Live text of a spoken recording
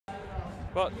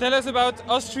Well, tell us about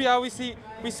Austria.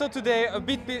 We saw today a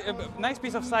nice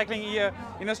piece of cycling here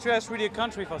in Austria. It's really a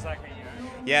country for cycling.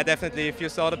 Yeah, definitely. If you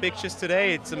saw the pictures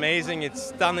today, it's amazing. It's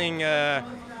stunning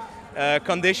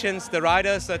conditions. The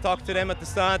riders, I talked to them at the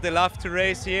start. They love to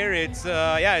race here. It's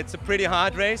it's a pretty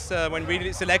hard race. When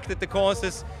we selected the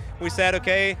courses, we said,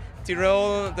 okay,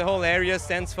 Tyrol, the whole area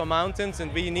stands for mountains,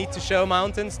 and we need to show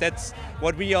mountains. That's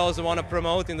what we also want to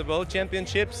promote in the World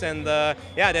Championships, and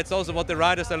that's also what the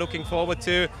riders are looking forward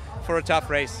to for a tough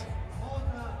race.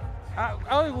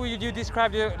 How would you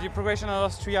describe the progression of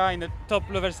Austria in the top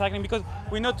level cycling? Because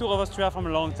we know Tour of Austria from a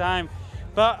long time,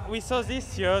 but we saw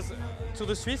this year's Tour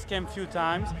de Suisse came a few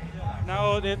times.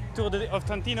 Now the Tour of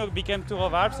Trentino became Tour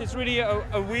of Alps. It's really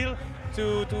a will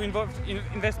to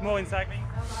invest more in cycling.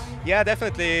 Yeah,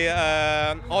 definitely.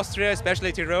 Austria,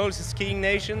 especially Tyrol, is a skiing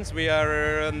nation. We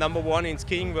are #1 in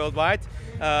skiing worldwide.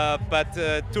 But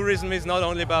tourism is not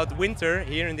only about winter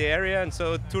here in the area, and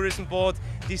so Tourism Board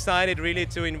decided really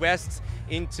to invest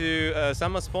into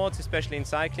summer sports, especially in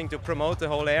cycling, to promote the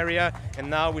whole area. And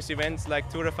now with events like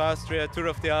Tour of Austria, Tour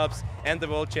of the Alps, and the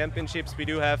World Championships, we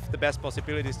do have the best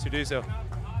possibilities to do so.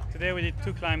 Today we did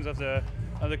 2 climbs of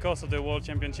the course of the World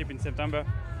Championship in September.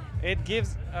 It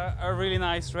gives a really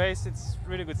nice race. It's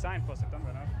really good sign for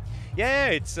September now. Yeah,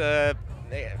 it's a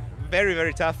very,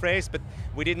 very tough race, but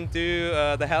we didn't do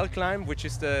the hell climb, which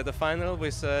is the final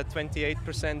with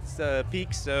 28%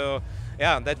 peak. So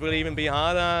yeah, that will even be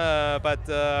harder.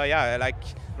 Like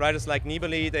riders like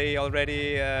Nibali, they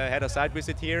already had a site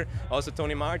visit here. Also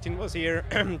Tony Martin was here.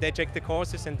 They checked the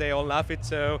courses and they all love it.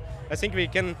 So I think we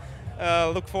can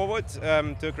look forward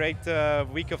to a great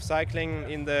week of cycling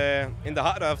in the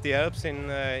heart of the Alps in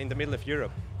the middle of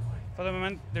Europe. For the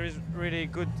moment, there is really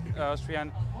good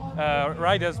Austrian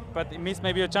riders, but it missed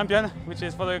maybe a champion, which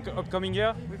is for the upcoming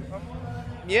year.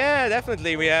 Yeah,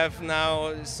 definitely. We have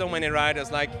now so many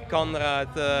riders like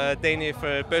Konrad,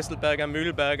 Denifel, Bösselberger,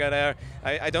 Mühlberger there.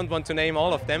 I don't want to name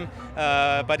all of them,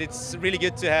 but it's really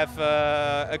good to have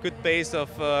a good base of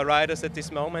riders at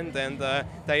this moment, and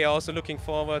they are also looking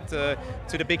forward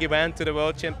to the big event, to the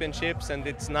World Championships, and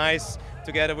it's nice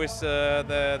together with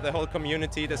the whole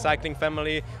community, the cycling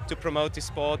family, to promote this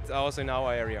sport also in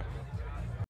our area.